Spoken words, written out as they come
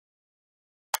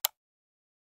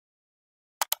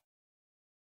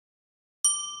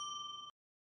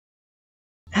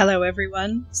Hello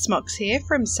everyone, Smox here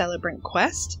from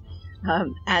CelebrantQuest,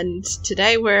 and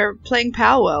today we're playing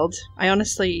Palworld. I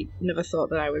honestly never thought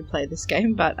that I would play this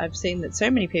game, but I've seen that so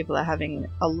many people are having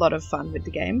a lot of fun with the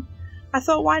game. I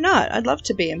thought, why not? I'd love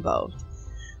to be involved.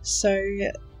 So,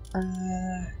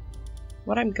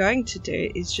 what I'm going to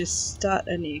do is just start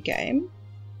a new game.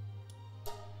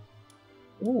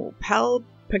 Ooh,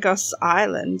 Palworld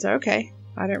Island. Okay,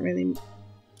 I don't really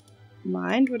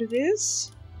mind what it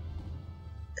is.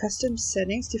 Custom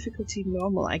settings, difficulty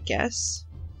normal, I guess.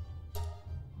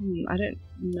 I don't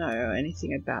know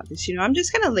anything about this. You know, I'm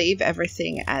just going to leave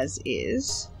everything as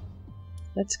is.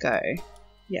 Let's go.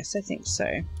 Yes, I think so.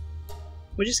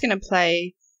 We're just going to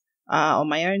play on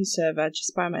my own server,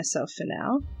 just by myself for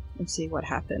now, and see what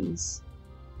happens.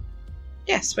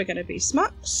 Yes, we're going to be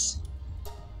Smox.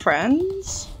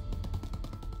 Friends.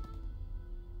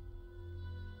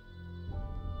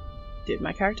 Dude,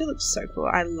 my character looks so cool.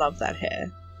 I love that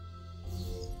hair.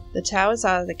 The towers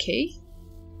are the key.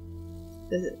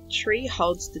 The tree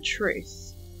holds the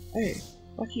truth. Oh,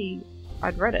 lucky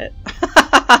I'd read it.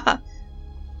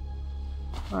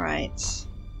 Alright.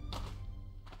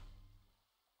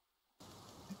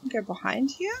 I can go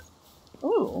behind here?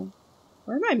 Oh,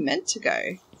 where am I meant to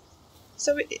go?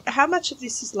 So how much of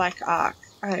this is like Ark?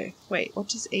 Oh, wait, what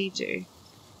does E do?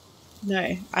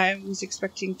 No, I was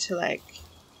expecting to like...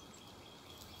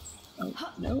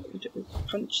 Oh, no,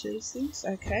 punch these things.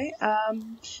 Okay.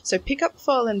 So pick up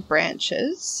fallen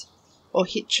branches or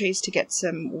hit trees to get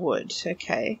some wood.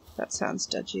 Okay, that sounds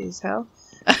dodgy as hell.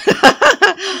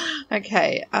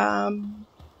 Okay.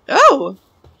 Oh!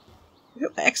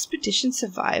 Expedition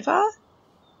survivor?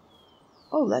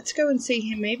 Oh, let's go and see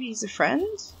him. Maybe he's a friend?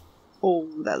 Oh,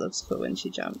 that looks cool when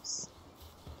she jumps.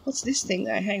 What's this thing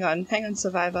though? Hang on,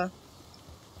 survivor.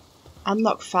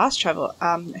 Unlock fast travel.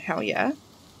 Hell yeah.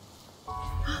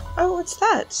 Oh, what's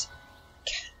that?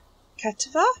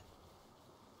 Cativa?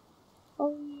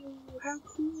 Oh, how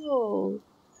cool.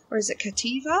 Or is it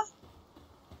Cativa?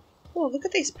 Oh, look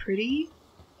at these pretty.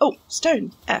 Oh,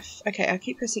 stone. F. Okay, I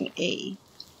keep pressing E.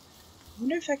 I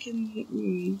wonder if I can... I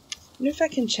wonder if I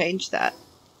can change that.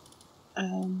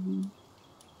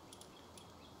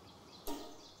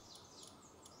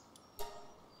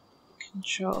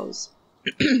 Controls.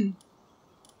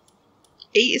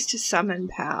 E is to summon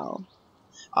Pal.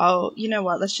 Oh, you know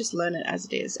what? Let's just learn it as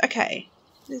it is. Okay.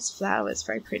 There's flowers.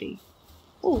 Very pretty.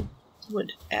 Oh,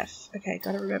 wood. F. Okay,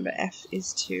 gotta remember F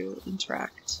is to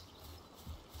interact.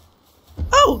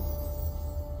 Oh!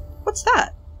 What's that?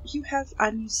 You have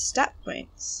unused stat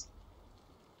points.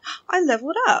 I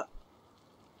leveled up.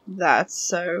 That's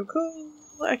so cool.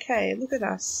 Okay, look at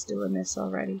us doing this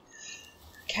already.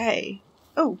 Okay.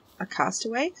 Oh, a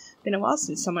castaway? Been a while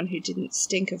since someone who didn't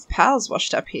stink of pals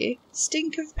washed up here.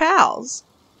 Stink of pals?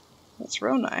 That's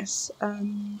real nice.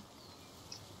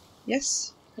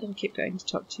 Yes? How do I keep going to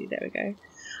talk to you? There we go.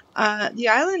 The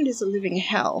island is a living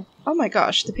hell. Oh my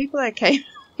gosh, the people I came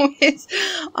with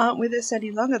aren't with us any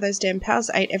longer. Those damn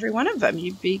pals ate every one of them.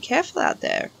 You be careful out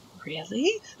there.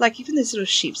 Really? Like even those little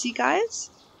sheepsy guys?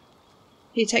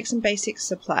 Here, take some basic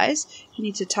supplies. You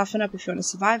need to toughen up if you want to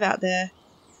survive out there.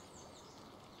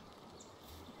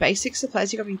 Basic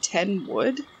supplies? You got me 10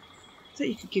 wood? I thought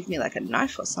you could give me like a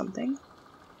knife or something.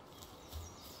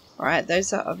 Alright,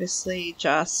 those are obviously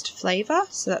just flavour,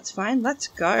 so that's fine. Let's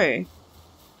go.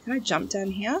 Can I jump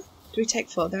down here? Do we take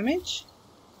fall damage?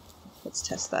 Let's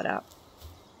test that out.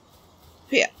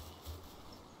 Here.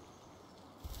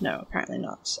 No, apparently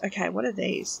not. Okay, what are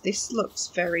these? This looks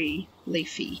very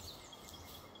leafy.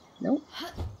 Nope.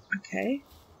 Okay.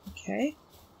 Okay.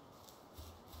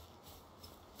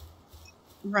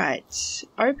 Right.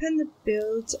 Open the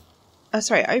build...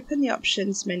 open the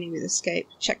options menu with escape.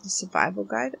 Check the survival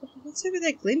guide. Oh, what's over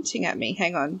there glinting at me?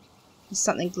 Hang on. There's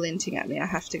something glinting at me. I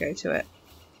have to go to it.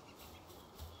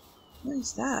 What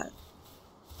is that?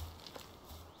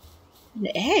 An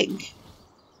egg?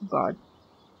 Oh, God.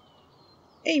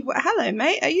 Hey, hello,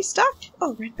 mate. Are you stuck?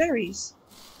 Oh, red berries.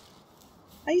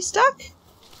 Are you stuck?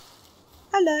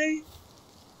 Hello.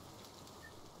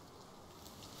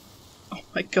 Oh,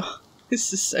 my God.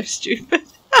 This is so stupid.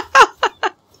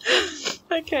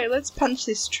 Okay, let's punch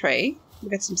this tree.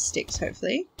 We'll get some sticks,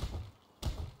 hopefully.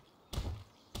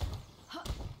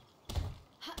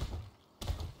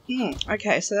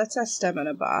 Okay, so that's our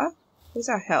stamina bar. Where's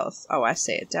our health? Oh, I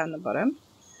see it down the bottom.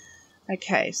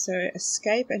 Okay, so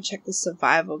escape and check the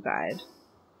survival guide.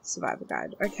 Survival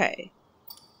guide. Okay.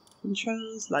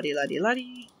 Controls,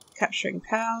 luddy. Capturing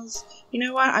pals. You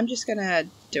know what? I'm just gonna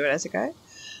do it as I go.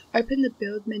 Open the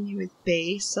build menu with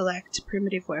B, select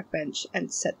primitive workbench,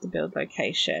 and set the build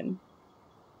location.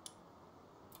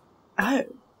 Oh,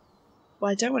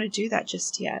 Well, I don't want to do that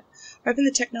just yet. Open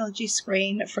the technology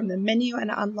screen from the menu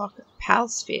and unlock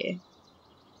Palsphere.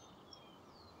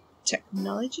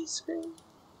 Technology screen?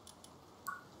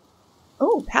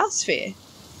 Oh, Palsphere.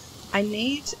 I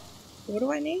need... What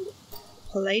do I need?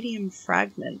 Palladium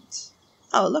fragment.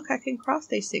 Oh, look, I can craft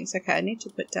these things. Okay, I need to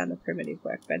put down the primitive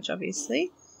workbench,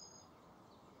 obviously.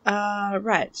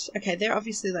 Right. Okay, they're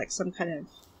obviously like some kind of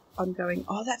ongoing...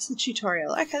 Oh, that's the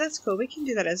tutorial. Okay, that's cool. We can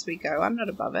do that as we go. I'm not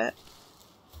above it.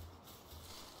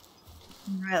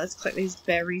 Alright, let's collect these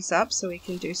berries up so we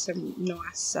can do some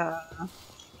nice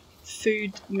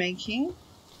food making.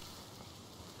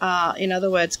 In other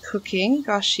words, cooking.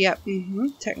 Gosh, yep.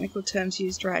 Technical terms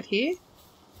used right here.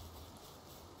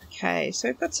 Okay, so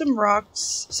we've got some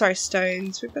rocks. Sorry,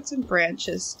 stones. We've got some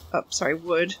branches. Oh, sorry,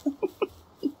 wood.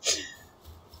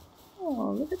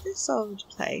 Oh, look at this old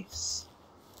place.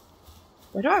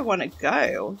 Where do I want to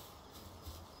go?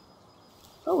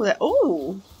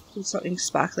 Oh, there's something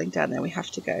sparkling down there. We have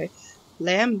to go.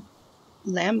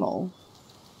 Lamel.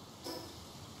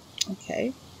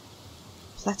 Okay.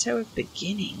 Plateau of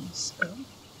Beginnings. Oh.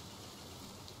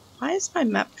 Why is my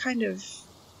map kind of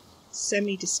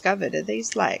semi-discovered? Are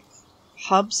these like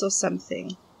hubs or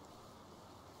something?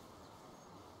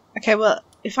 Okay, well,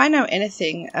 if I know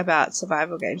anything about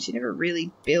survival games, you never really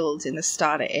build in the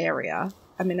starter area.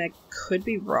 I mean, I could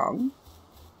be wrong.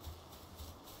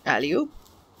 Alley-oop.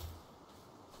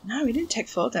 No, we didn't take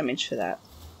fall damage for that.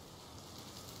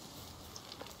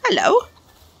 Hello?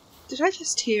 Did I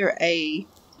just hear a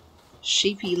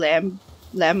sheepy lamble?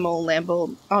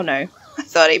 Oh no, I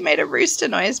thought he made a rooster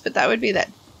noise, but that would be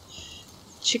that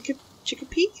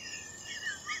chickapee?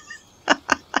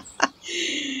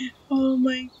 Oh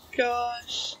my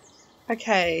gosh.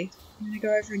 Okay, I'm gonna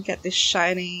go over and get this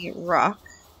shiny rock.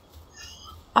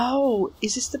 Oh,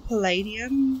 is this the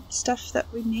palladium stuff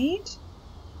that we need?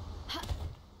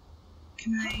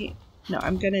 Can I... No,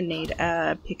 I'm gonna need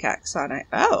a pickaxe, aren't I?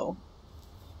 Oh!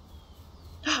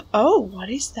 Oh, what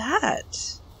is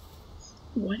that?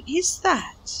 What is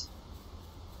that?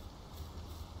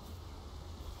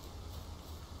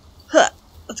 Huh!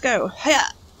 Let's go!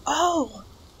 Hiya! Oh!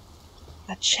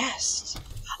 A chest!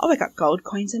 Oh, I got gold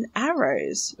coins and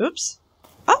arrows! Oops!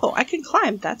 Oh, I can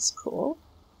climb! That's cool!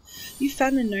 You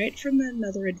found a note from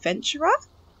another adventurer?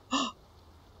 Oh!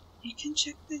 You can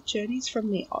check the journeys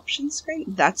from the options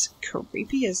screen? That's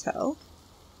creepy as hell.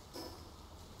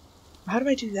 How do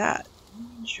I do that?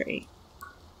 Inventory.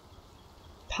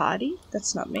 Party?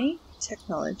 That's not me.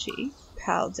 Technology.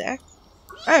 Pal deck.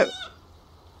 Oh!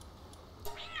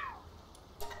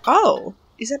 Oh!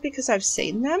 Is that because I've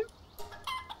seen them?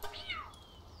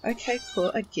 Okay, cool.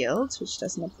 A guild, which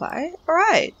doesn't apply.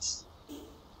 Alright.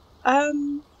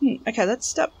 Okay, let's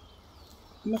stop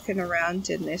looking around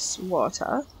in this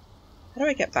water. How do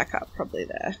I get back up? Probably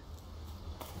there.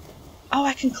 Oh,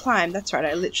 I can climb. That's right.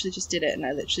 I literally just did it and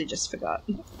I literally just forgot.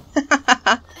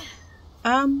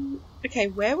 Okay,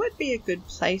 where would be a good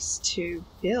place to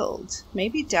build?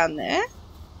 Maybe down there?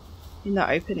 In the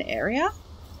open area?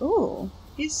 Ooh,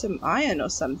 here's some iron or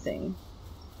something.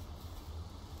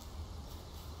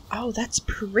 Oh, that's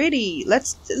pretty.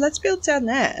 Let's build down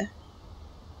there.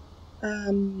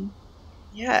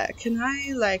 Yeah, can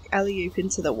I like alley-oop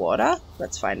into the water?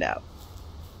 Let's find out.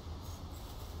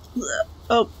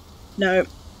 Oh, no.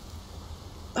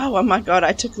 Oh my god,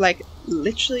 I took like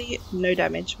literally no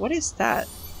damage. What is that?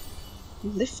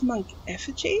 Lift monk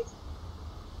effigy?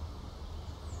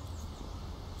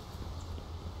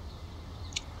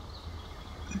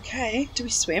 Okay, do we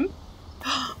swim?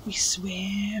 We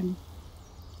swim.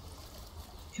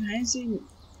 Can I zoom?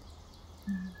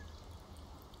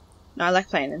 No, I like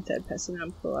playing in third person.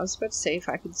 I'm cool. I was about to see if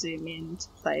I could zoom in to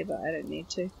play, but I don't need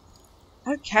to.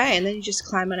 Okay, and then you just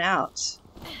climb on out.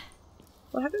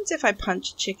 What happens if I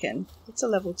punch a chicken? That's a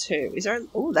level 2. Is there a...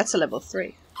 Oh, that's a level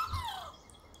 3.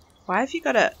 Why have you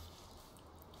got a...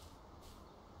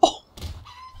 Oh!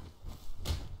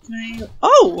 Can I...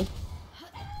 Oh!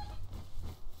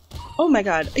 Oh my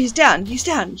god. He's down. He's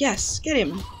down. Yes, get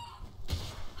him.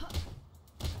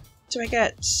 Do I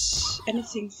get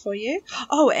anything for you?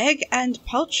 Oh, egg and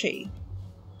poultry.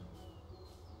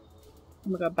 Oh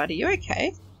my god, buddy, you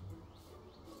okay?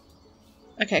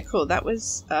 Okay, cool. That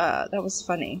was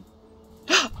funny.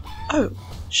 Oh,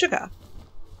 sugar.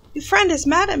 Your friend is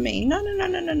mad at me. No.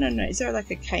 Is there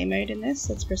like a K mode in this?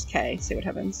 Let's press K, see what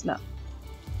happens. No.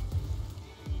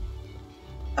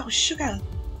 Oh, sugar.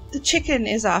 The chicken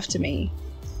is after me.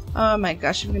 Oh my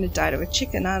gosh, I'm gonna die to a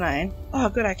chicken, aren't I? Oh,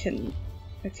 good, I can,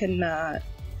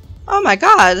 oh my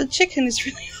god, the chicken is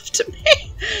really after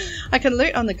me. I can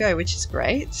loot on the go, which is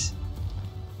great.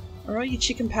 Are all you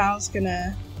chicken pals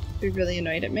gonna be really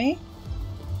annoyed at me.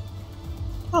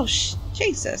 Oh,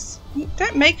 Jesus.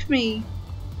 Don't make me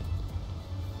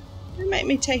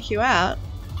take you out.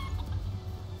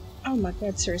 Oh my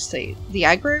god, seriously. The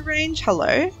aggro range?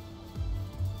 Hello?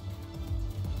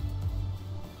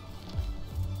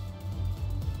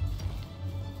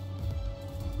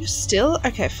 You're still?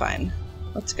 Okay, fine.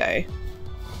 Let's go.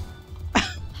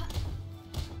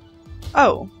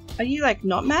 Oh, are you like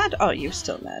not mad? Oh, you're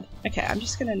still mad. Okay, I'm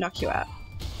just gonna knock you out.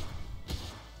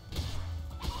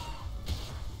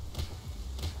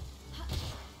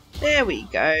 There we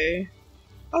go.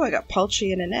 Oh, I got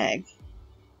poultry and an egg.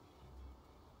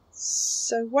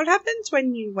 So what happens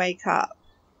when you wake up?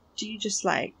 Do you just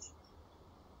like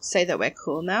say that we're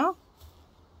cool now?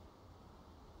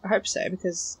 I hope so,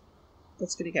 because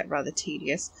that's going to get rather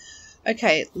tedious.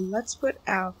 Okay, let's put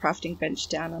our crafting bench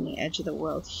down on the edge of the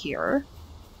world here.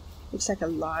 Looks like a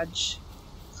large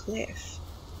cliff.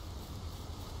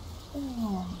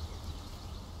 Oh.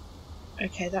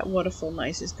 Okay, that waterfall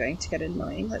noise is going to get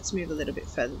annoying. Let's move a little bit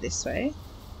further this way.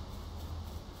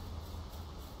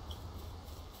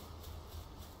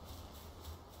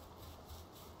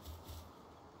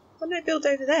 What did I build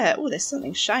over there? Oh, there's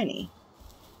something shiny.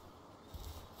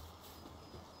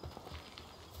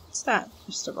 What's that?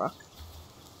 Just a rock.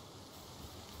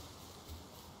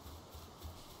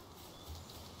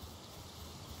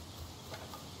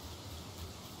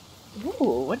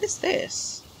 Ooh, what is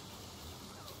this?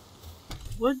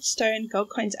 Wood, stone, gold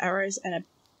coins, arrows, and a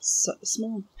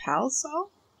small pal saw?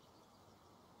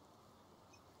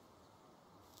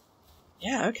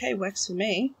 Yeah, okay, works for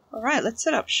me. Alright, let's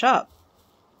set up shop.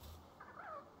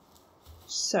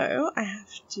 So, I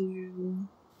have to...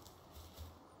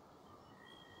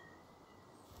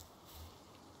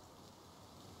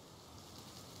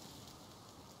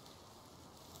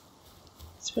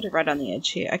 Let's put it right on the edge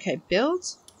here. Okay, build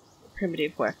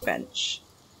primitive workbench.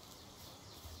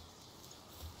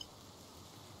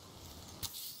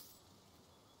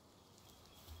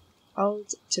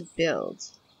 Hold to build.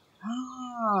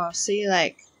 Oh, so you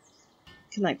like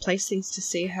can like place things to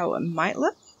see how it might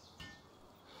look.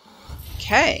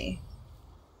 Okay.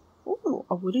 Ooh,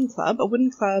 a wooden club. A wooden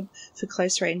club for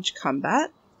close range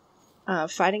combat.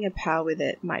 Fighting a pal with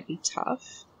it might be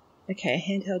tough. Okay, a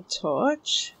handheld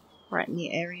torch. Right in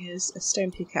the areas. A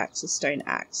stone pickaxe, a stone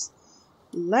axe.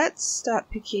 Let's start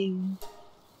picking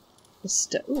the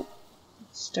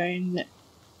stone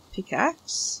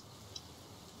pickaxe.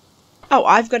 Oh,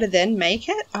 I've got to then make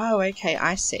it? Oh, okay,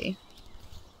 I see.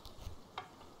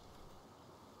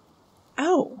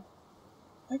 Oh.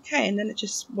 Okay, and then it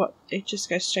just, it just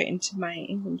goes straight into my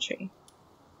inventory.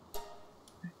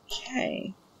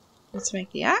 Okay. Let's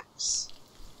make the axe.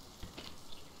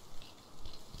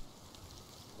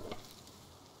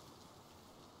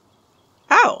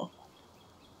 Oh.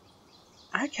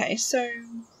 Okay, so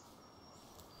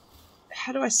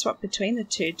how do I swap between the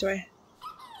two? Do I...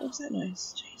 What was that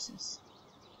noise? Jesus.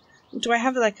 Do I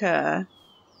have like a...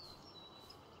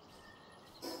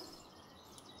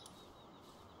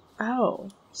 Oh.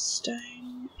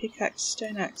 Stone pickaxe,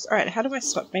 stone axe. Alright, how do I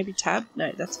swap? Maybe tab?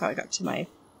 No, that's how I got to my...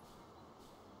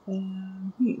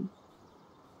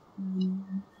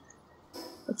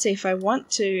 Let's see, if I want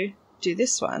to do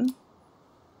this one...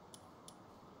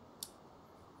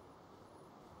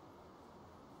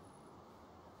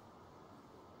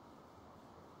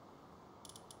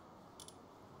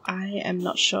 I am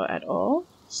not sure at all,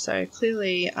 so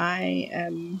clearly I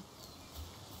am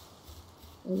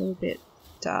a little bit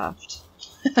daft.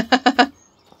 I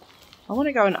want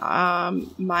to go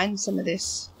and mine some of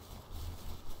this.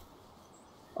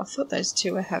 I thought those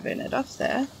two were having it off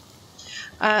there.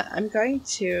 I'm going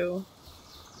to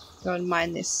go and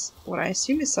mine this, what I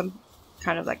assume is some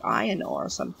kind of like iron ore or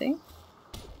something.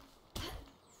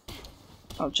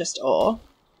 Oh, just ore.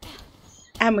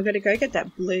 And we're going to go get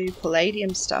that blue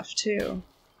palladium stuff too.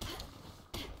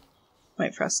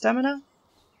 Wait for our stamina.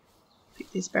 Pick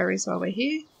these berries while we're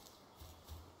here.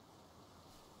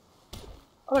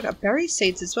 Oh, I got berry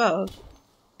seeds as well.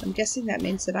 I'm guessing that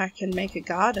means that I can make a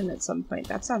garden at some point.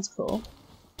 That sounds cool.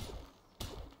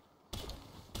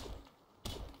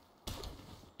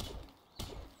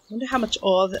 I wonder how much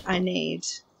ore that I need.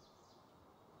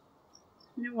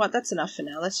 You know what? That's enough for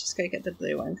now. Let's just go get the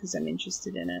blue one because I'm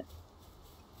interested in it.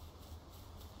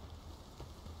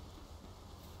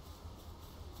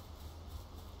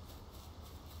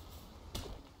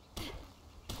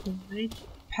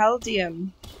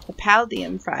 Paldium. A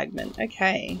Paldium fragment.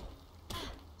 Okay.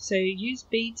 So use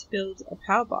B to build a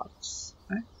power box.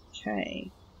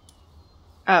 Okay.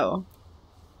 Oh.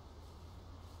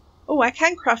 Oh, I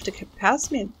can craft a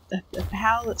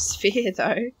power sphere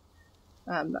though.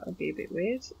 That would be a bit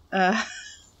weird.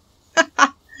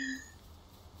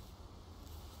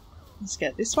 Let's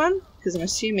get this one, because I'm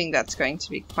assuming that's going to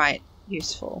be quite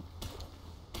useful.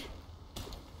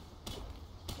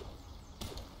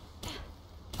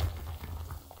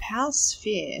 Power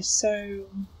sphere, so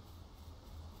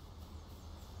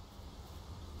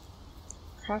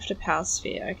craft a power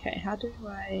sphere. Okay, how do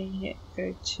I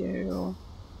go to...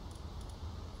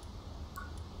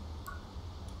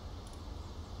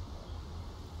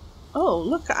 Oh,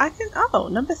 look, I can...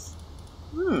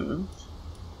 Oh,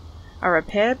 a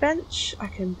repair bench. I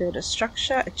can build a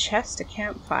structure, a chest, a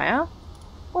campfire.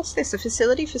 What's this? A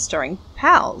facility for storing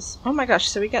pals. Oh my gosh,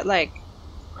 so we get like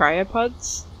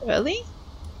cryopods early?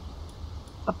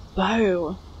 A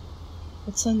bow.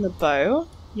 Let's learn the bow.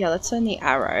 Yeah, let's learn the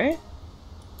arrow.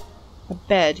 A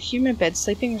bed. Human bed.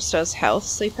 Sleeping restores health.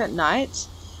 Sleep at night.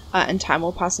 And time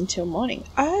will pass until morning.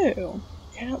 Oh!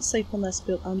 Cannot sleep unless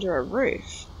built under a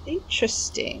roof.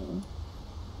 Interesting.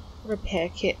 Repair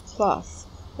kit. Cloth.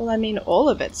 Well, I mean, all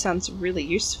of it sounds really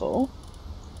useful.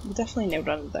 We'll definitely need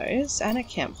one of those. And a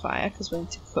campfire, because we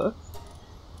need to cook.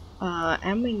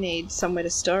 And we need somewhere to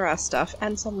store our stuff,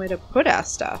 and somewhere to put our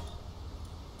stuff.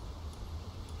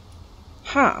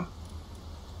 Huh.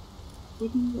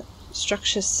 Wooden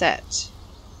structure set.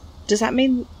 Does that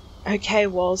mean... Okay,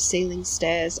 walls, ceilings,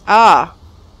 stairs. Ah!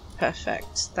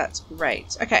 Perfect. That's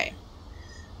great. Okay.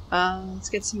 Let's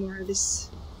get some more of this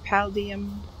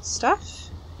palladium stuff.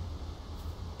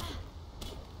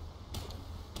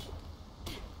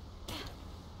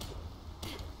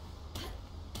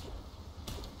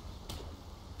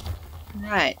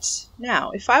 Right.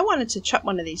 Now, if I wanted to chop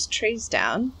one of these trees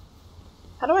down,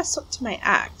 how do I swap to my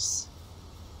axe?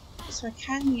 So I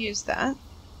can use that.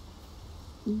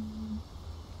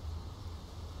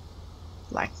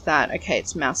 Like that. Okay,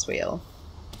 it's mouse wheel.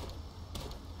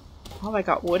 Oh, I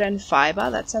got wood and fiber.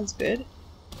 That sounds good.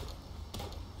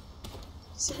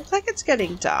 Does it look like it's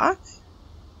getting dark?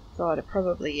 God, it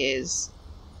probably is.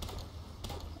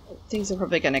 Things are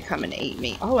probably going to come and eat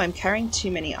me. Oh, I'm carrying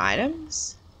too many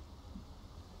items?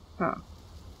 Huh.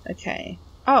 Okay.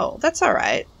 Oh, that's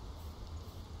alright.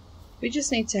 We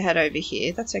just need to head over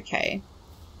here. That's okay.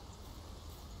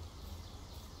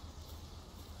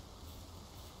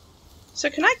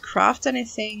 So can I craft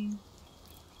anything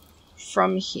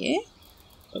from here?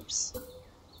 Oops.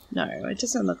 No, it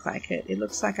doesn't look like it. It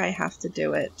looks like I have to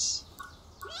do it.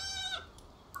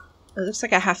 It looks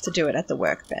like I have to do it at the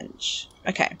workbench.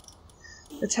 Okay.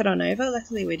 Let's head on over.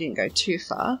 Luckily we didn't go too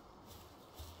far.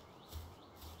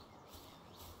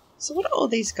 So what do all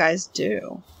these guys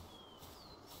do?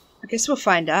 I guess we'll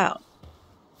find out.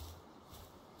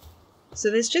 So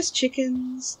there's just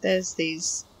chickens, there's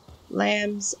these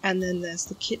lambs, and then there's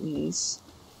the kittens.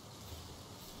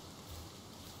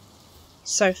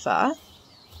 So far.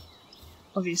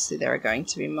 Obviously there are going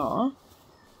to be more.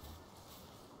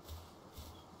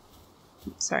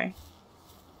 Oops, sorry.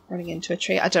 Running into a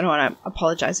tree. I don't know what I'm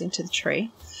apologizing to the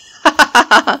tree.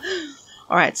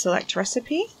 Alright, select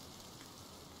recipe.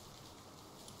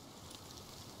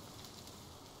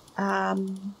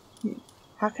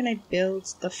 How can I build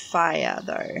the fire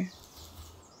though?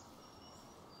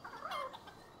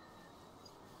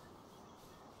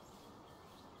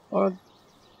 Or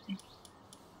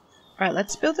alright,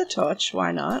 let's build a torch,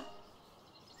 why not?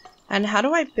 And how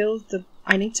do I build the...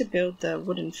 I need to build the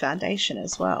wooden foundation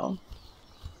as well.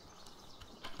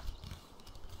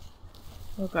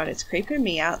 Oh god, it's creeping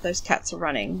me out. Those cats are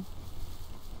running.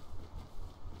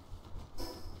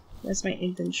 Where's my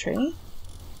inventory?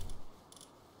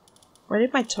 Where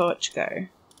did my torch go?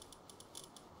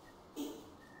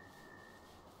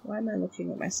 Why am I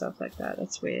looking at myself like that?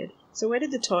 That's weird. So where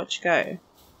did the torch go?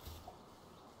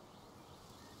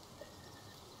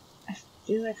 I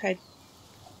feel like I...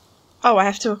 Oh, I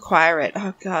have to acquire it.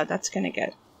 Oh god, that's going to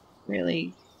get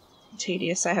really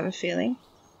tedious, I have a feeling.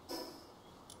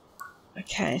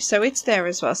 Okay, so it's there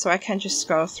as well, so I can just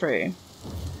scroll through.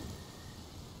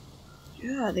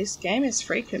 Yeah, this game is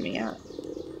freaking me out.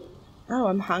 Oh,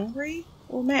 I'm hungry?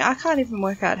 Well, mate, I can't even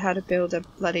work out how to build a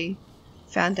bloody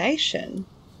foundation.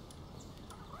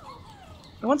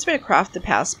 It wants me to craft the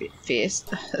power sphere.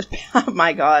 Oh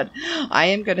my god, I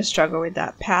am going to struggle with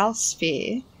that. Power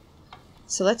sphere.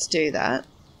 So let's do that.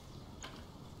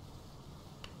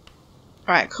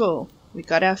 Alright, cool. We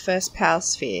got our first power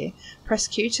sphere. Press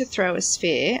Q to throw a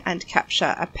sphere and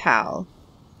capture a pal.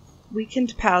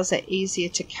 Weakened pals are easier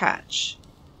to catch.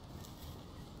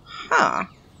 Huh.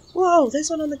 Whoa, there's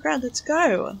one on the ground. Let's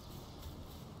go.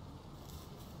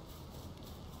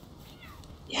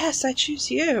 Yes, I choose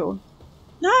you.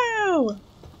 No!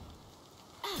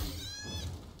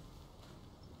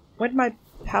 Where'd my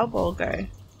Palworld go?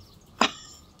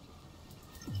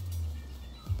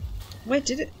 Where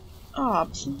did it? Oh,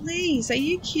 please. Are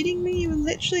you kidding me? You were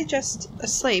literally just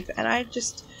asleep and I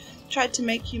just tried to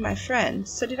make you my friend.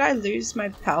 So did I lose my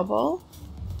Palworld?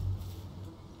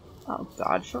 Oh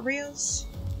god, for reals?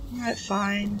 Alright,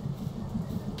 fine.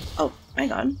 Oh,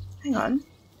 hang on. Hang on.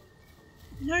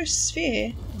 No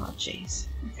sphere. Oh, jeez.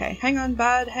 Okay, hang on,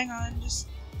 bud. Hang on. Just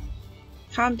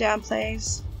calm down,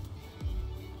 please.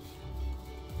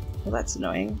 Well, that's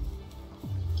annoying.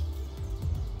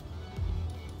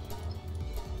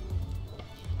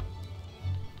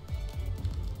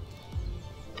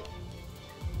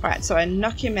 Alright, so I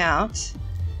knock him out.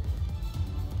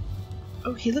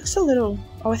 Oh, he looks a little...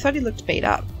 Oh, I thought he looked beat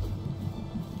up.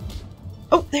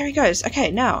 Oh, there he goes. Okay,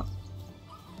 now.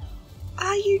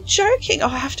 Are you joking? Oh,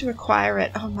 I have to acquire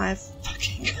it. Oh my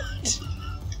fucking god.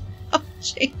 Oh,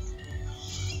 jeez.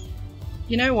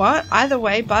 You know what? Either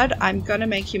way, bud, I'm gonna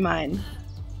make you mine.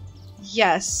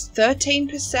 Yes,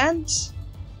 13%?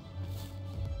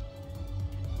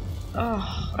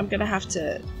 Oh, I'm gonna have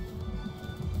to...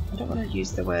 I don't want to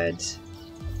use the word,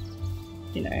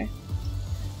 you know.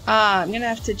 I'm gonna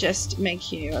have to just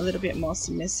make you a little bit more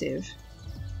submissive.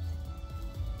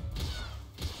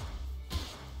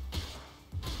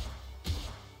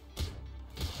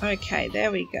 Okay,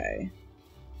 there we go.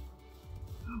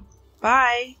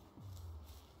 Bye.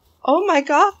 Oh my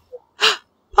god.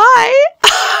 Bye.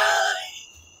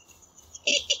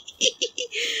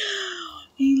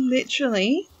 He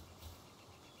literally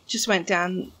just went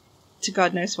down to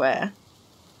God knows where.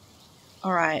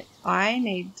 Alright, I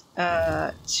need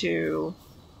to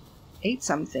eat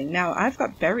something. Now, I've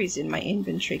got berries in my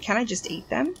inventory. Can I just eat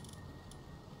them?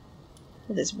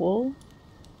 Oh, there's wool.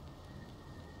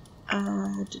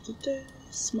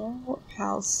 Small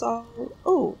pal soul.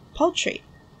 Oh, poultry.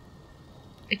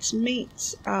 Its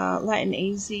meat, light and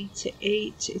easy to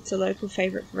eat. It's a local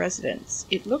favourite for residents.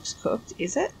 It looks cooked,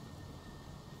 is it?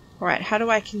 Alright, how do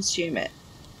I consume it?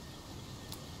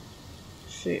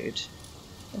 Food.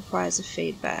 Requires a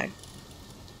feed bag.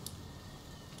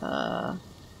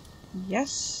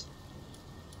 Yes.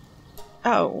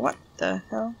 Oh, what the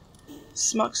hell?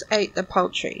 Smocks ate the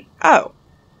poultry. Oh!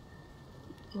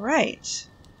 Great.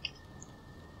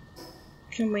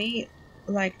 Can we,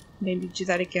 like, maybe do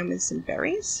that again with some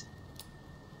berries?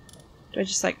 Do I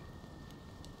just, like...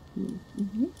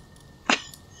 Mm-hmm.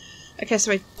 Okay,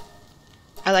 so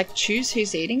I, like, choose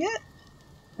who's eating it?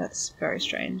 That's very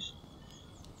strange.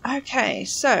 Okay,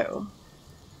 so...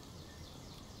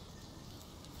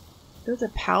 Build a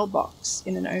PAL box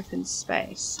in an open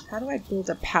space. How do I build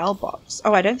a PAL box?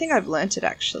 Oh, I don't think I've learnt it,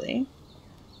 actually.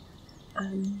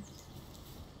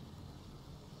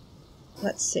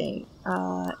 Let's see.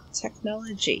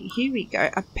 Technology. Here we go.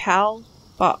 A PAL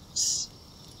box.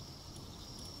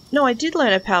 No, I did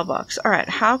learn a PAL box. Alright,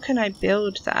 how can I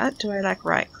build that? Do I, like,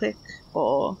 right-click?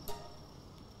 Or...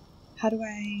 How do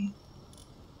I...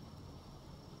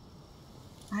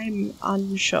 I'm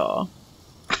unsure.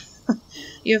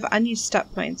 You have unused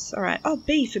stat points. Alright. Oh,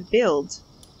 B for build.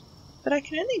 But I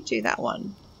can only do that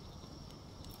one.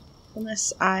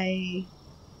 Unless I...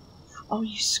 Oh,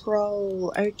 you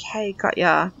scroll. Okay, got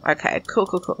ya. Okay, cool,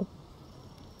 cool, cool.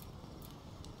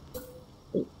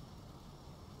 Ooh.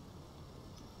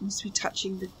 Must be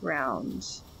touching the ground.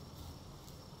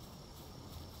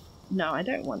 No, I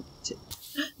don't want to...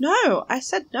 No! I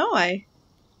said no,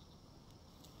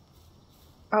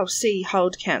 Oh, C,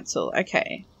 hold, cancel.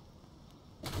 Okay.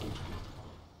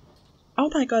 Oh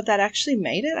my god, that actually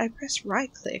made it? I pressed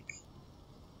right click.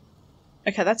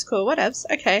 Okay, that's cool. Whatevs.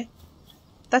 Okay.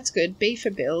 That's good. B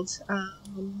for build.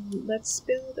 Let's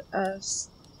build a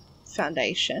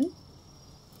foundation.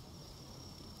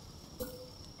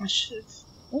 I should have...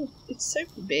 Oh, it's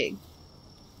super big.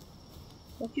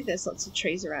 Lucky there's lots of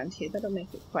trees around here. That'll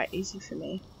make it quite easy for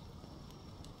me.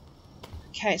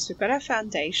 Okay, so we've got our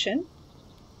foundation.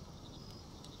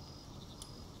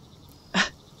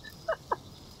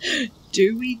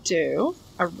 Do we do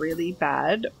a really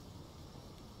bad,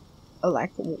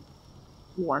 like,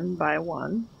 1 by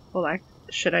 1? Or, like,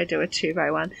 should I do a 2 by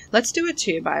 1? Let's do a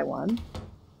 2 by 1.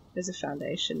 There's a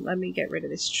foundation. Let me get rid of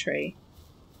this tree.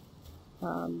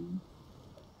 Oh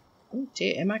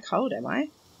dear, am I cold, am I?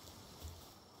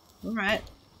 Alright,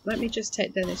 let me just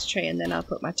take down this tree and then I'll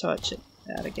put my torch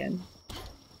out again.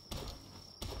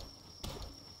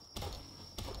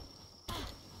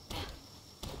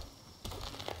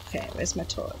 Okay, where's my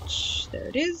torch? There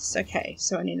it is. Okay,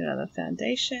 so I need another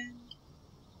foundation.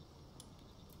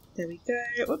 There we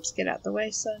go. Oops, get out the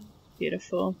way, son.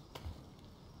 Beautiful.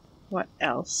 What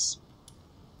else?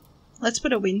 Let's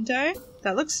put a window.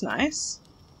 That looks nice.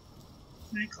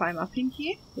 Can I climb up in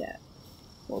here? Yeah.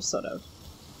 Well, sort of.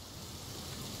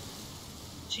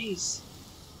 Jeez.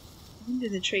 Under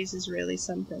the trees is really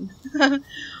something.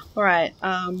 Alright,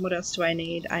 what else do I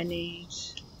need? I need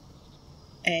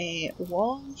a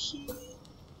wall here.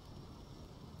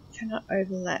 Cannot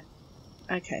overlap.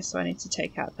 Okay, so I need to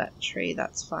take out that tree,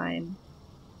 that's fine.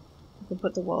 I can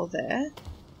put the wall there.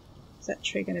 Is that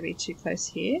tree going to be too close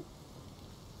here?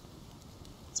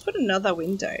 Let's put another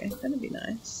window, that'll be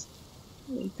nice.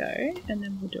 There we go, and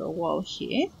then we'll do a wall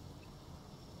here.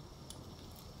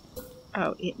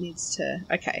 Oh, it needs to...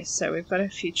 Okay, so we've got a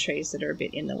few trees that are a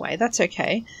bit in the way. That's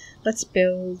okay. Let's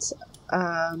build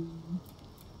a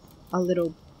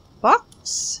little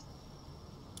box.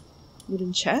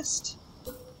 Wooden chest.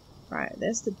 Right,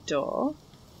 there's the door.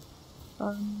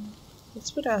 Let's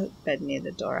put our bed near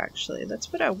the door, actually. Let's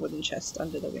put our wooden chest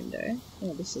under the window.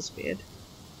 Oh, this is weird.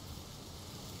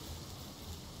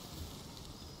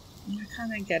 I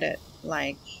kind of get it,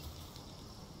 like...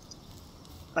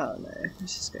 Oh no,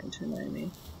 this is going to annoy me.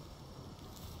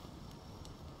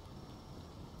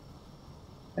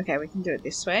 Okay, we can do it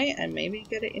this way and maybe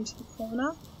get it into the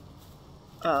corner.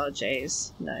 Oh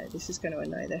jeez, no, this is going to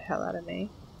annoy the hell out of me.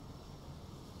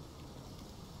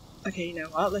 Okay, you know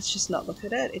what? Let's just not look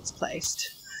at it. It's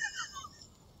placed.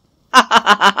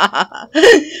 Oh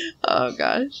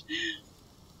gosh.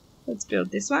 Let's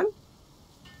build this one.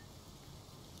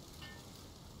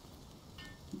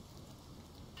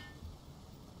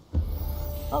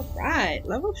 Alright,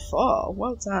 level 4.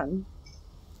 Well done.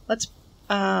 Let's,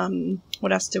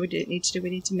 what else do we need to do? We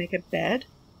need to make a bed.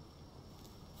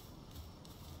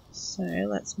 So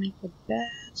let's make a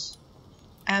bed.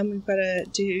 And we've got to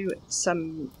do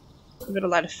some, we've got to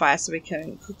light a fire so we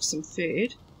can cook some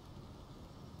food.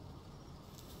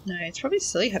 No, it's probably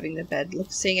silly having the bed.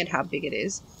 Look, seeing it how big it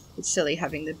is, it's silly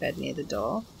having the bed near the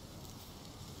door.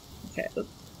 Okay, look.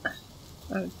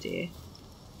 Oh dear.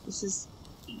 This is...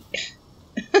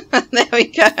 There we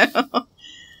go.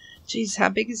 Jeez, how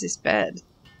big is this bed?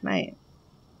 Mate.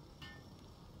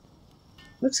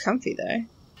 Looks comfy though.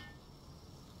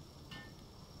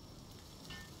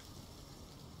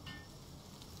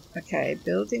 Okay,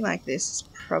 building like this is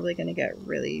probably going to get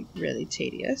really, really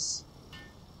tedious.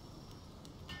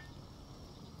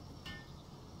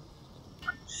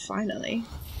 Finally.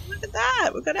 Look at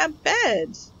that! We've got our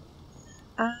bed!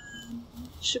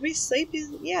 Should we sleep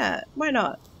in... Yeah, why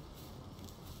not?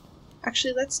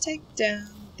 Actually, let's take down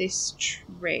this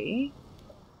tree.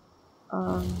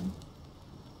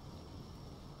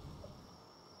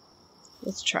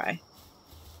 Let's try.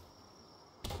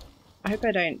 I hope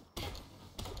I don't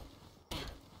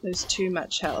lose too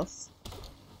much health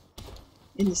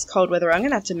in this cold weather. I'm going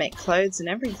to have to make clothes and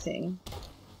everything.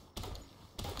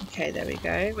 Okay, there we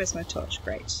go. Where's my torch?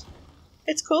 Great.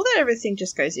 It's cool that everything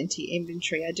just goes into your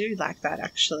inventory. I do like that,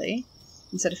 actually.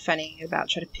 Instead of fanning about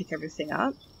trying to pick everything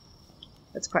up.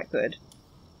 That's quite good.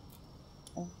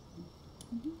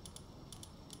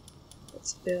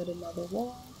 Let's build another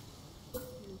wall. Here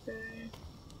we go.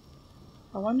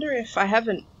 I wonder if... I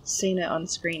haven't seen it on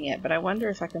screen yet, but I wonder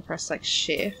if I can press like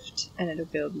shift and it'll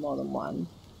build more than one.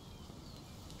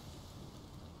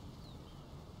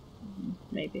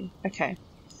 Maybe. Okay.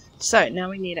 So now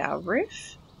we need our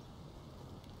roof.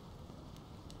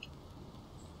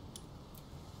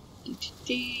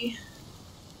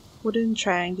 Wooden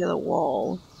triangular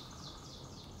wall.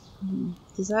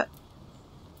 Does that...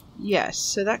 Yes,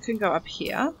 so that can go up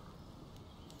here.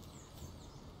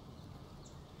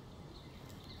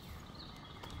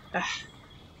 Ugh.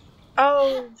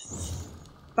 Oh,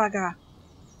 bugger.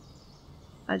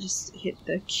 I just hit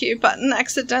the Q button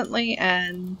accidentally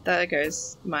and there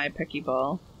goes my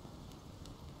Pokeball.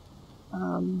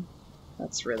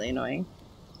 That's really annoying.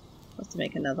 I'll have to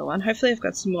make another one. Hopefully I've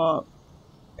got some more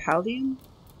Palworld.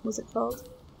 What's it called?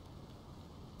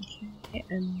 Okay,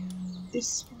 and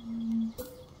this one.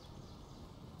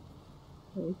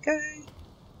 There we go.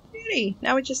 Beauty!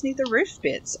 Now we just need the roof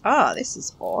bits. Ah, this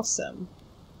is awesome.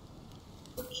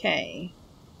 Okay.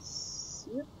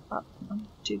 So, up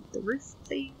onto the roof,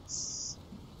 please.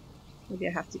 Maybe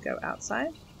I have to go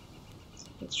outside.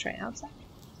 Let's try outside.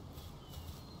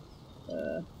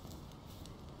 There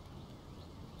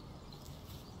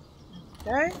we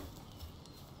go.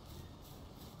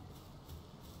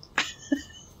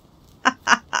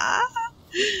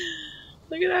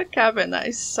 Look at our cabin, that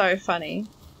is so funny.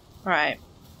 Alright.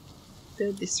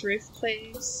 Build this roof,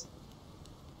 please.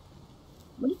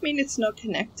 What do you mean it's not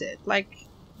connected? Like,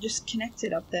 just connect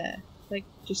it up there. Like,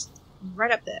 just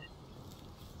right up there.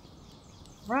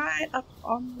 Right up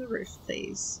on the roof,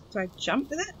 please. Do I jump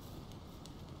with it?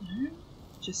 No.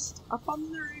 Just up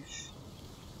on the roof.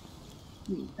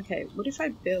 Okay, what if I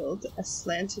build a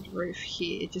slanted roof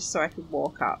here just so I could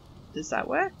walk up? Does that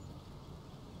work?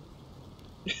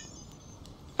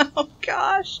 Oh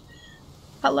gosh!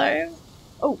 Hello?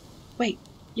 Oh, wait.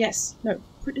 Yes. No.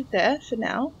 Put it there for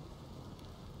now.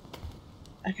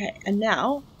 Okay, and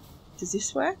now, does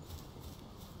this work?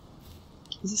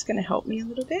 Is this going to help me a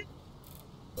little bit?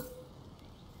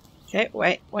 Okay,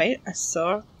 wait. I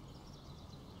saw... Are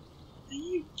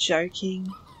you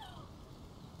joking?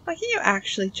 Like, are you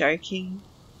actually joking?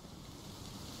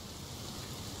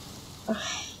 Ugh,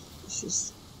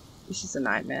 this is a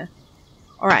nightmare.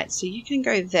 Alright, so you can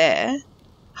go there.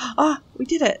 Oh, we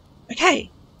did it! Okay!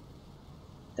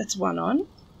 That's one on.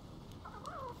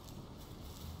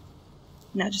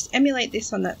 Now just emulate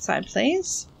this on that side,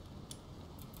 please.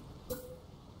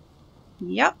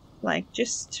 Yep, like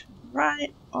just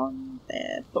right on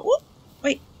there. But whoop,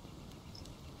 wait.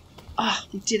 Oh,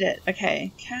 we did it.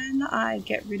 Okay, can I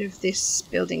get rid of this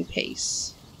building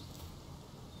piece?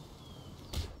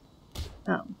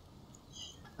 Oh.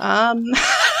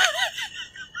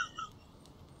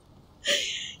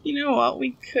 You know what?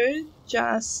 We could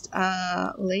just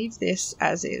leave this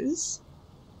as is.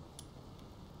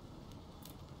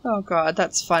 Oh god,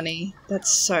 that's funny.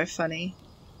 That's so funny.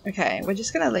 Okay, we're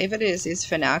just gonna leave it as is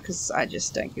for now because I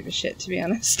just don't give a shit, to be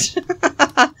honest.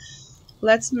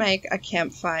 Let's make a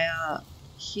campfire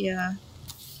here.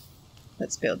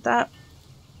 Let's build that.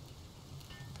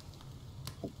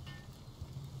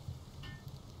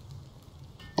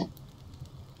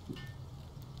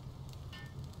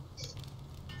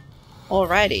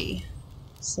 Alrighty.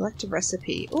 Select a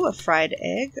recipe. Oh, a fried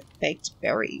egg, baked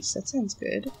berries. That sounds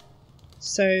good.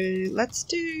 So let's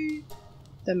do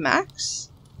the max.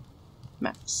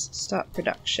 Max. Start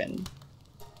production.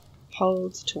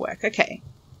 Hold to work. Okay.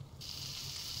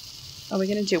 Are we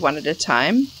going to do one at a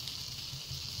time?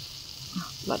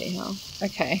 Oh, bloody hell.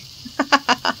 Okay.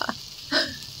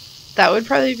 That would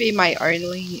probably be my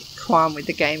only qualm with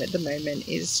the game at the moment,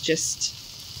 is just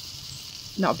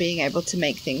not being able to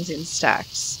make things in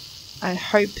stacks. I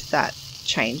hope that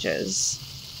changes.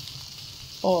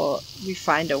 Or we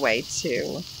find a way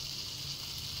to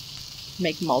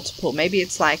make multiple. Maybe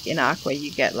it's like in Ark where you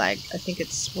get like, I think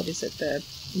it's, what is it, the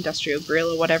industrial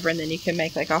grill or whatever, and then you can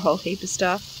make like a whole heap of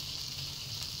stuff.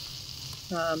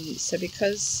 So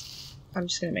because I'm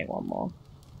just going to make one more.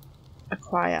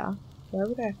 Acquire. Why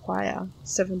would I acquire?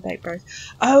 7 baked berries.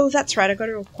 Oh, that's right. I got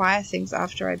to acquire things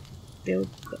after I build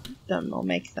them or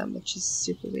make them, which is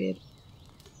super weird.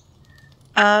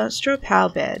 Straw pal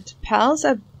bed. Pals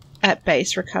are at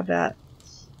base recover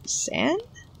sand?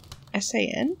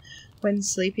 S-A-N? When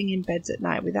sleeping in beds at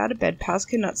night. Without a bed, pals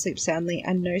cannot sleep soundly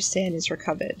and no sand is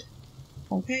recovered.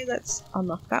 Okay, let's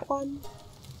unlock that one.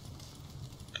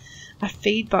 A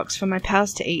feed box for my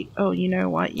pals to eat. Oh, you know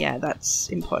what? Yeah, that's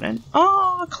important.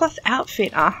 Oh, cloth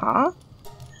outfit. Uh-huh.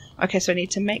 Okay, so I need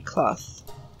to make cloth.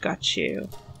 Got you.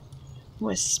 Oh,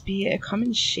 a spear.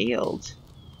 Common shield.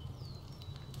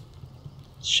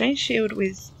 Strange shield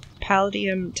with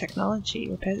palladium technology.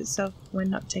 Repairs itself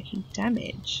when not taking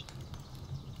damage.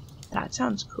 That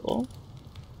sounds cool.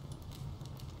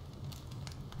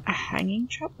 A hanging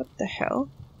trap? What the hell?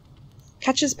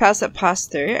 Catches pals that pass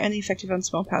through, only effective on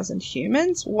small pals and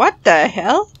humans? What the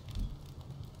hell?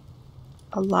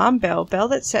 Alarm bell. Bell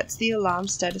that sets the alarm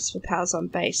status for pals on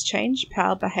base. Change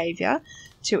pal behavior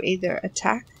to either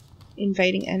attack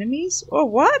invading enemies, or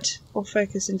what? Or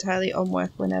focus entirely on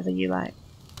work whenever you like.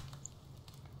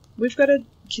 We've got to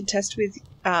contest with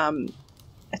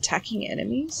attacking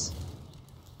enemies.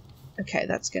 Okay,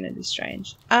 that's going to be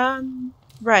strange.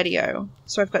 Radio.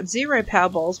 So I've got 0 power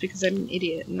balls because I'm an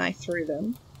idiot and I threw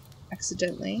them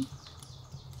accidentally.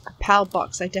 A pal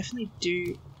box. I definitely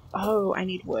do. Oh, I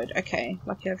need wood. Okay,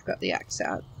 lucky I've got the axe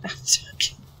out.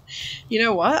 You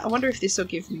know what? I wonder if this will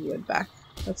give me wood back.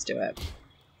 Let's do it.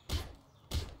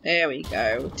 There we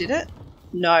go. Did it?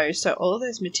 No, so all of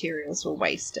those materials were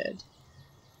wasted.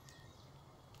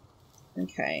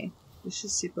 Okay. This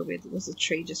is super weird. There's a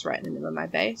tree just right in the middle of my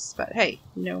base. But hey,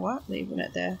 you know what? Leaving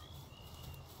it there.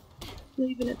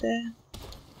 Leaving it there.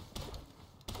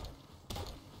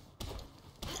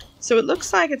 So it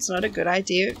looks like it's not a good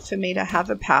idea for me to have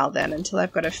a pal then until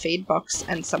I've got a feed box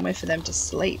and somewhere for them to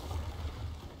sleep.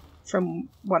 From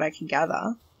what I can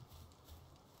gather.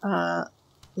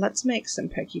 Let's make some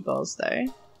Pokeballs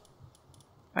though.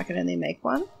 I can only make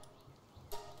one.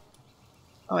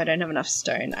 Oh, I don't have enough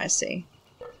stone, I see.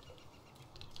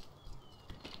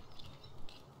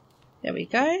 There we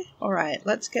go. Alright,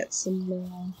 let's get some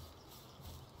more.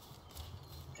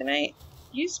 Can I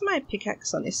use my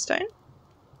pickaxe on this stone?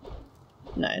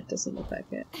 No, it doesn't look like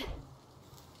it.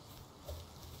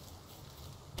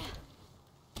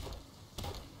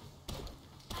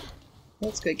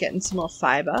 Let's go getting some more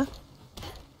fiber.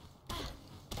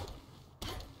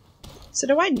 So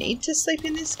do I need to sleep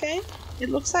in this game? It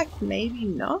looks like maybe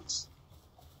not.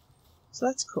 So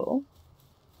that's cool.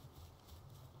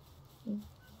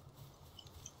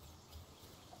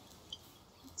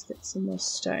 Let's get some more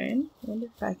stone. I wonder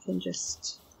if I can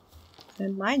just... Can I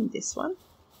mine this one?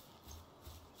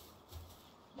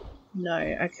 No.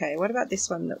 Okay, what about this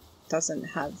one that doesn't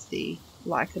have the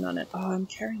lichen on it? Oh, I'm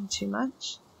carrying too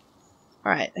much.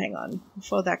 Alright, hang on.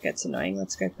 Before that gets annoying,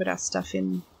 let's go put our stuff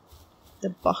in the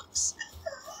box.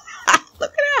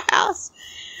 Look at our house!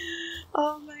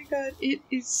 Oh my god, it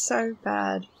is so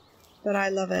bad. But I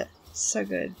love it. So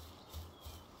good.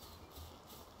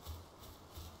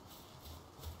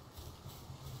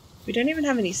 We don't even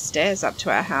have any stairs up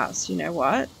to our house. You know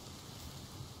what?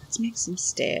 Let's make some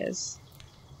stairs.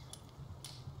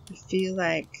 I feel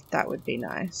like that would be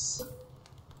nice.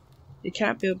 You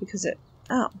can't build because it...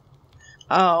 Oh.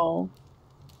 Oh.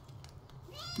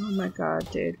 Oh my god,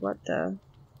 dude. What the...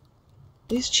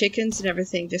 These chickens and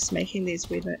everything just making these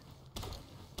weird... Oh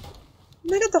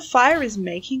my god, the fire is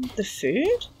making the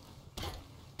food?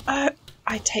 I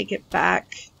take it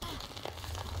back.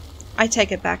 I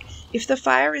take it back. If the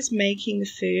fire is making the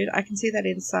food, I can see that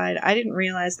inside. I didn't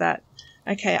realize that.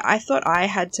 Okay, I thought I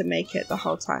had to make it the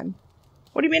whole time.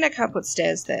 What do you mean I can't put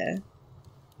stairs there?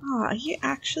 Oh, are you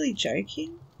actually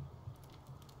joking?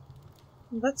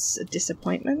 Well, that's a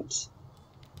disappointment.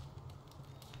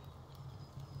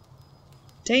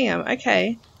 Damn,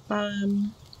 okay.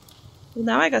 Well,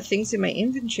 now I got things in my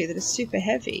inventory that are super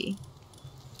heavy.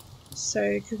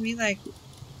 So, can we, like,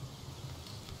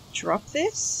 drop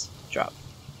this? Drop.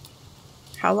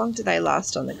 How long do they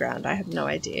last on the ground? I have no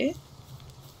idea.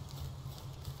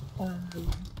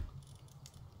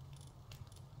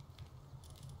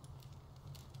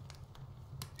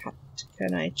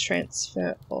 Can I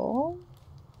transfer all?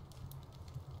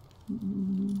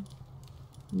 I'm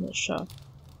not sure.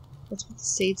 Let's put the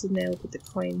seeds in there. We'll put the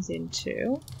coins in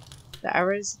too. The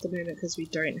arrows at the moment because we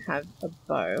don't have a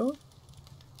bow.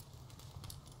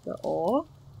 The ore.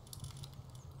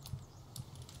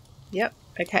 Yep.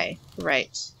 Okay.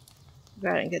 Great. Go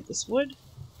ahead and get this wood.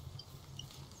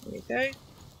 There we go.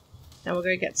 Now we'll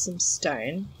go get some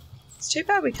stone. It's too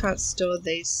bad we can't store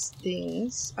these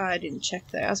things. Oh, I didn't check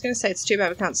though. I was going to say it's too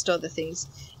bad we can't store the things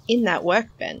in that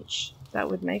workbench. That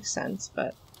would make sense,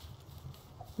 but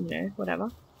you know,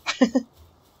 whatever.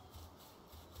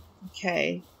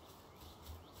 Okay.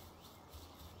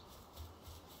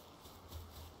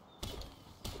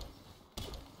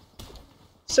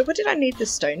 So what did I need the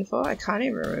stone for? I can't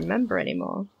even remember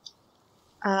anymore.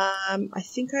 I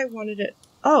think I wanted it...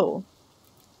 Oh!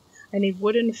 I need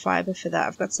wood and fibre for that.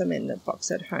 I've got some in the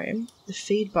box at home. The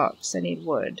feed box, I need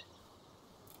wood.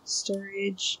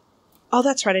 Storage... Oh,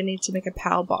 that's right, I need to make a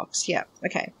power box. Yep,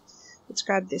 okay. Let's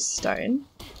grab this stone.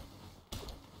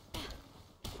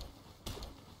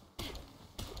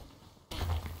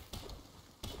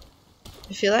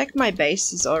 I feel like my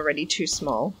base is already too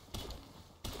small.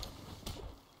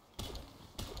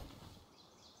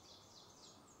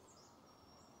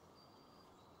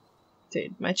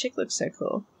 Dude, my chick looks so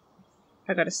cool.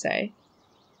 I gotta say.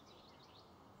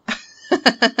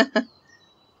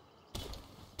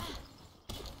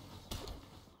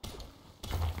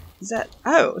 Is that...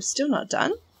 Oh, still not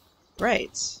done?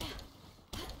 Great.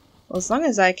 Well, as long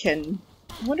as I can...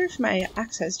 I wonder if my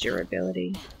axe has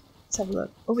durability. Let's have a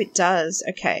look. Oh, it does.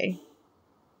 Okay.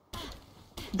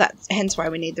 That's hence why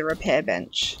we need the repair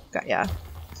bench. Got ya.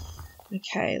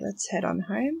 Okay, let's head on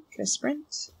home. Can I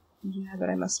sprint? Yeah, but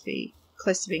I must be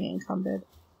close to being encumbered.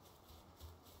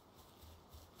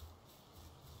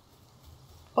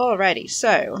 Alrighty,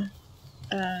 so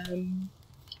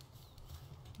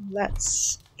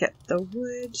let's get the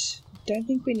wood. Don't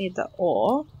think we need the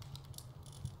ore.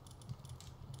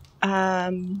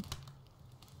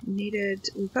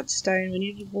 We've got stone, we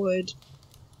needed wood.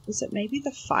 Is it maybe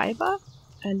the fiber?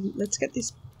 And let's get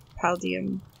this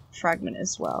palladium fragment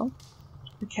as well.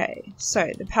 Okay, so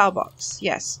the power box.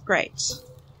 Yes, great.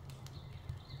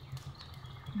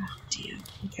 Oh dear.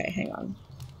 Okay, hang on.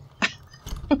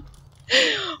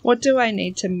 What do I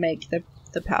need to make the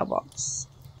power box?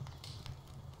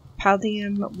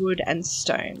 Palladium, wood, and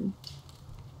stone.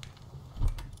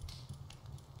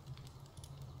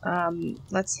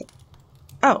 Let's...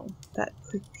 Oh, that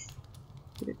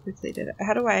quickly did it.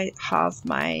 How do I halve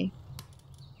my...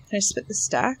 Can I split the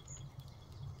stack?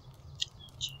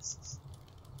 Jesus.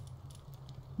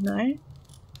 No?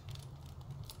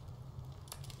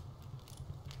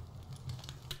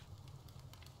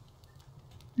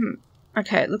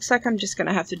 Okay, it looks like I'm just going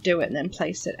to have to do it and then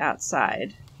place it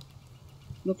outside.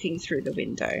 looking through the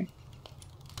window.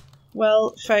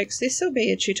 Well, folks, this will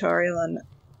be a tutorial on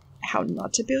how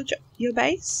not to build your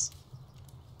base.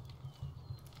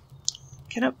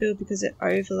 Cannot build because it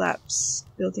overlaps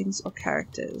buildings or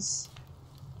characters.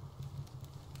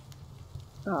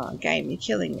 Oh, game, you're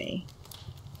killing me.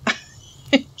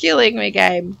 Killing me,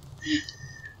 game.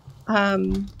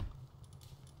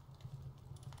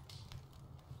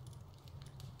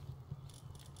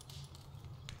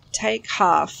 Take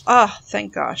half. Oh,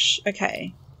 thank gosh.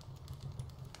 Okay.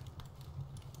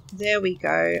 There we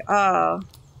go. Oh.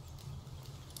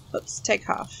 Oops, take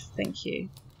half. Thank you.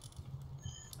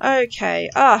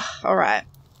 Okay. Ah, oh, alright.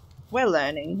 We're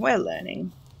learning. We're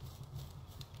learning.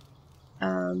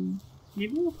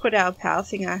 Maybe we'll put our power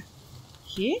thing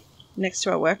here, next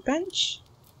to our workbench.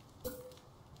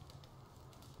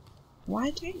 Why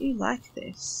don't you like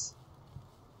this?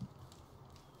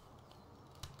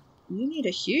 You need a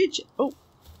huge... Oh.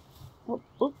 Oh,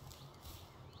 oh.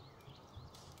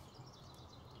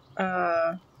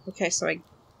 Okay, so I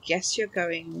guess you're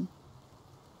going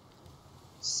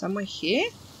somewhere here?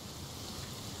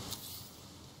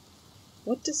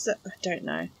 What does that... I don't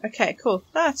know. Okay, cool.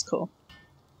 That's cool.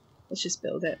 Let's just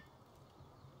build it.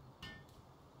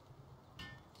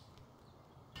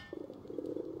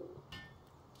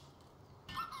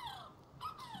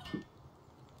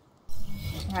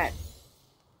 Alright.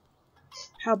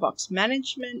 Power box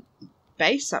management.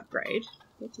 Base upgrade.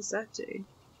 What does that do?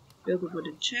 Build a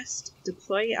wooden chest.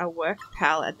 Deploy our work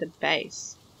pal at the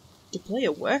base. Deploy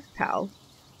a work pal?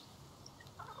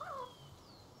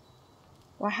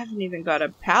 Well, I haven't even got a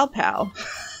pal,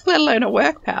 let alone a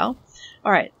work pal.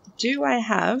 Alright, do I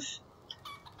have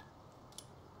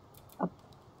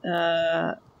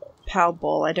a pal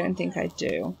ball? I don't think I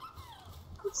do.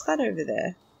 What's that over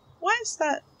there? Why is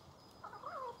that?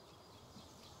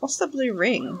 What's the blue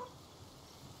ring?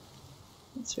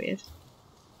 That's weird.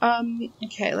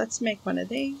 Okay, let's make one of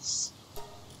these.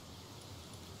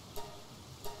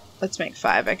 Let's make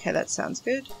 5. Okay, that sounds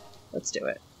good. Let's do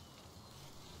it.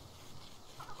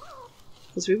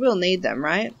 Because we will need them,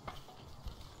 right?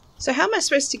 So how am I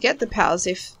supposed to get the pals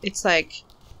if it's like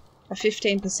a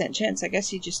 15% chance? I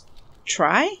guess you just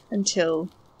try until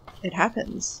it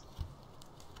happens.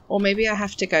 Or maybe I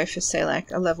have to go for, say,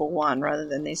 like a level 1 rather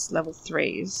than these level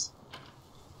 3s.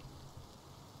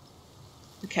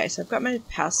 Okay, so I've got my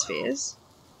power spheres.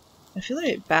 I feel a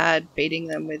bit bad beating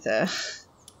them with a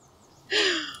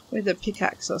with a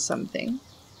pickaxe or something.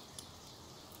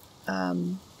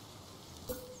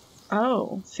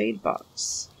 Oh, feed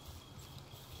box.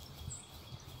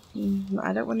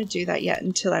 I don't want to do that yet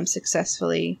until I'm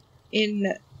successfully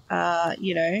in,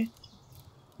 you know,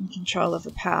 in control of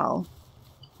a pal.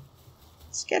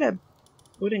 Let's get a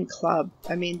wooden club.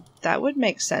 I mean, that would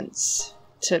make sense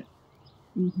to...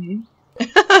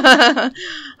 I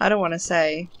don't want to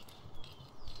say.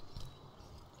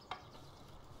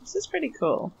 This is pretty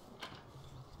cool.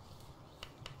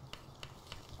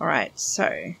 Alright,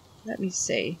 so let me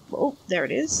see. Oh, there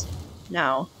it is.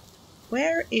 Now,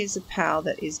 where is a pal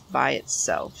that is by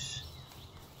itself?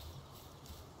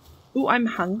 Ooh, I'm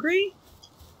hungry?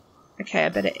 Okay, I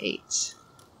better eat.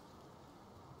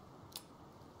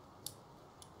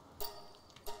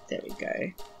 There we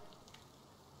go.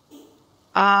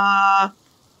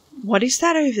 What is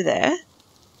that over there?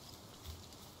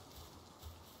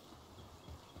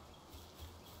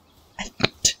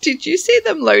 Did you see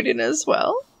them load in as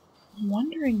well?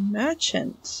 Wandering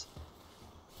merchant.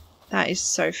 That is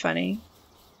so funny.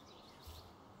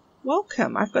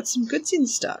 Welcome, I've got some goods in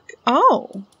stock.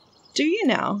 Oh, do you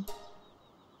now?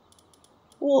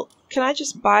 Well, can I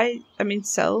just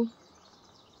sell,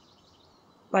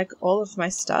 like, all of my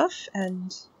stuff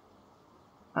and...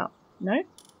 Oh, no?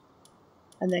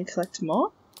 And then collect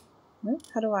more? No?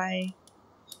 How do I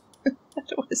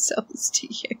sell this to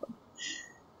you?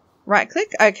 Right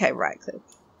click? Okay, right click.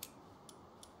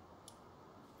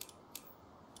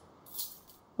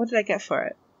 What did I get for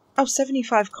it? Oh,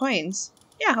 75 coins.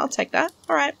 Yeah, I'll take that.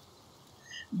 Alright.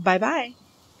 Bye-bye.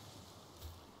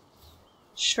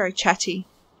 She's very chatty.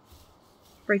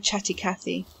 Very chatty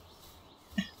Cathy.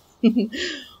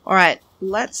 Alright,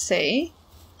 let's see.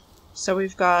 So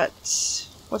we've got...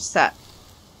 What's that?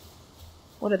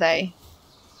 What are they?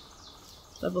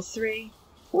 Level 3.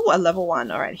 Ooh, a level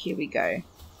 1. Alright, here we go.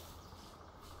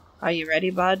 Are you ready,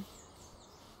 bud?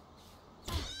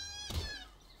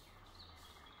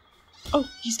 Oh,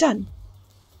 he's done.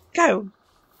 Go.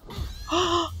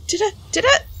 Oh, did it? Did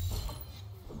it?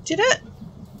 Did it?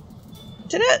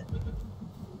 Did it?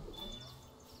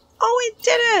 Oh, it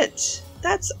did it!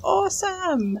 That's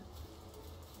awesome!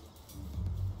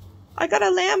 I got a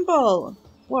lamb ball.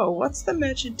 Whoa, what's the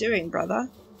merchant doing, brother?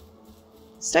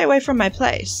 Stay away from my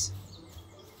place.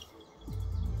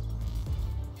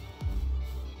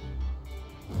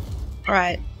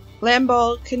 Alright,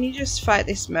 Lamball, can you just fight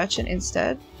this merchant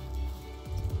instead?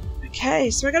 Okay,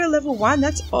 so I got a level 1.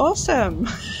 That's awesome.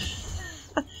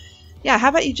 Yeah, how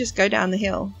about you just go down the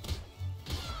hill?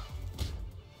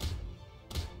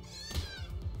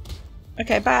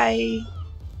 Okay, bye.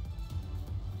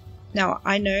 Now,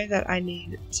 I know that I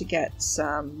need to get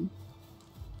some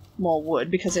more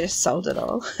wood because I just sold it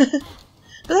all. But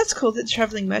that's cool that the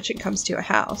traveling merchant comes to your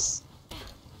house.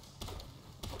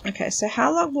 Okay, so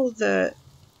how long will the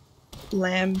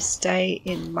lamb stay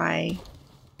in my...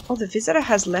 Oh, the visitor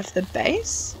has left the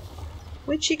base?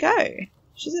 Where'd she go?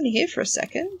 She's only here for a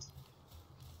second.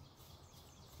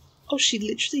 Oh, she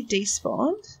literally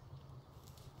despawned?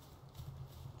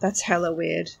 That's hella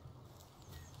weird.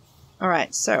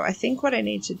 Alright, so I think what I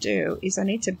need to do is I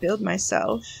need to build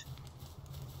myself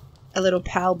a little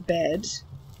pal bed.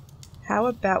 How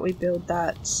about we build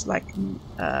that, like, you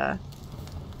know,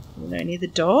 near the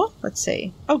door? Let's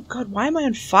see. Oh god, why am I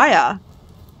on fire?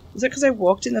 Is that because I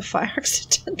walked in the fire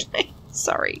accidentally?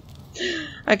 Sorry.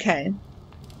 Okay.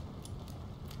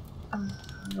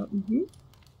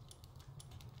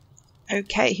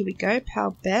 Okay, here we go.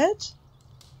 Pal bed.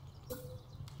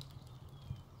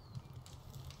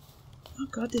 Oh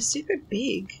god, they're super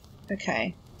big.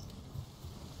 Okay.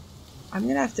 I'm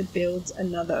gonna have to build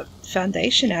another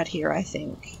foundation out here, I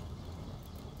think.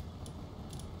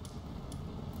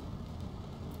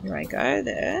 Here I go,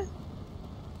 there.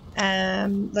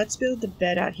 Let's build the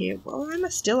bed out here. Well, am I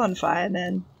still on fire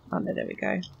then? Oh no, there we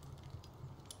go.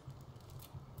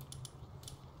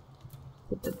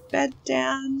 Put the bed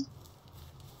down.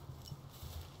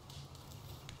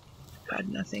 God,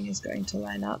 nothing is going to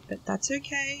line up, but that's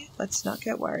okay. Let's not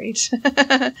get worried.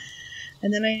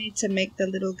 And then I need to make the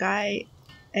little guy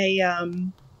a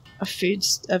food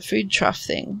trough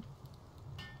thing.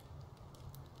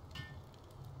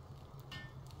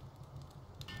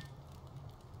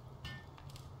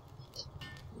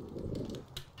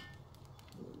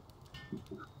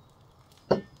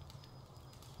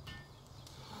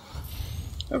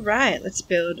 Alright, let's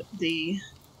build the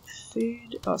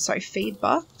feed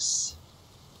box.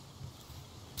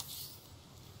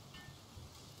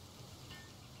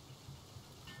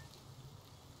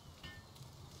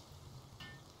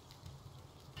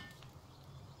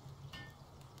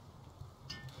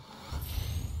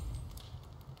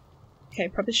 Okay,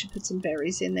 probably should put some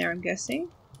berries in there, I'm guessing.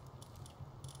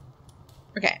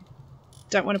 Okay.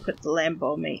 Don't want to put the lamb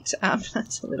ball meat.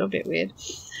 That's a little bit weird.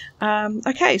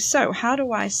 Okay, so how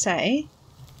do I say...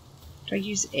 Do I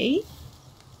use E?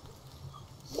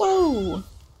 Whoa!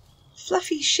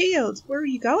 Fluffy shield! Where are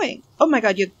you going? Oh my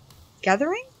god, you're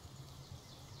gathering?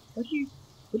 What are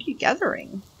you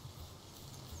gathering?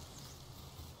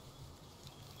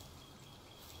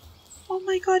 Oh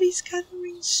my god, he's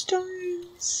gathering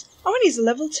stones! Oh, and he's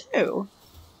level 2!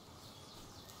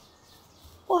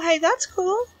 Well, hey, that's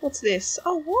cool. What's this?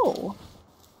 Oh, whoa.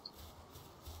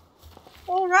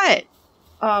 Alright.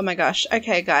 Oh my gosh.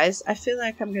 Okay, guys. I feel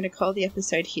like I'm going to call the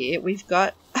episode here. We've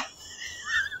got...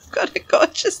 we've got a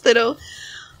gorgeous little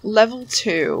level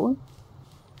 2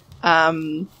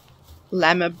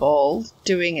 llama ball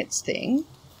doing its thing.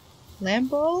 Lamb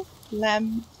ball?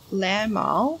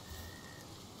 Lammal?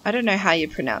 I don't know how you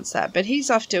pronounce that, but he's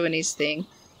off doing his thing.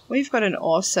 We've got an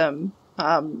awesome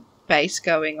base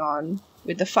going on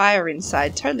with the fire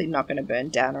inside. Totally not going to burn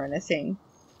down or anything.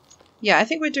 Yeah, I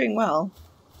think we're doing well.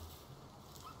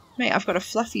 Mate, I've got a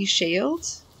fluffy shield.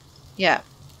 Yeah.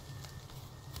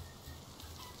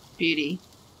 Beauty.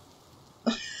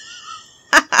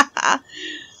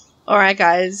 Alright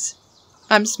guys,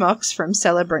 I'm Smox from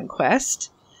CelebrantQuest.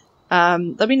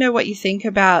 Let me know what you think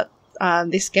about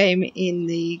this game in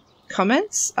the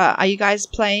comments. Are you guys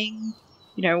playing?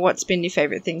 You know, what's been your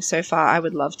favourite thing so far? I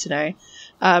would love to know.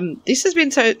 This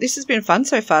has been fun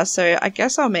so far, so I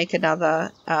guess I'll make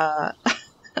another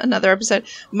another episode.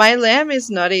 My lamb is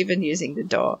not even using the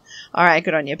door. Alright,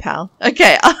 good on you, pal.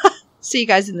 Okay, see you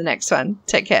guys in the next one.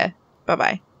 Take care.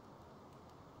 Bye-bye.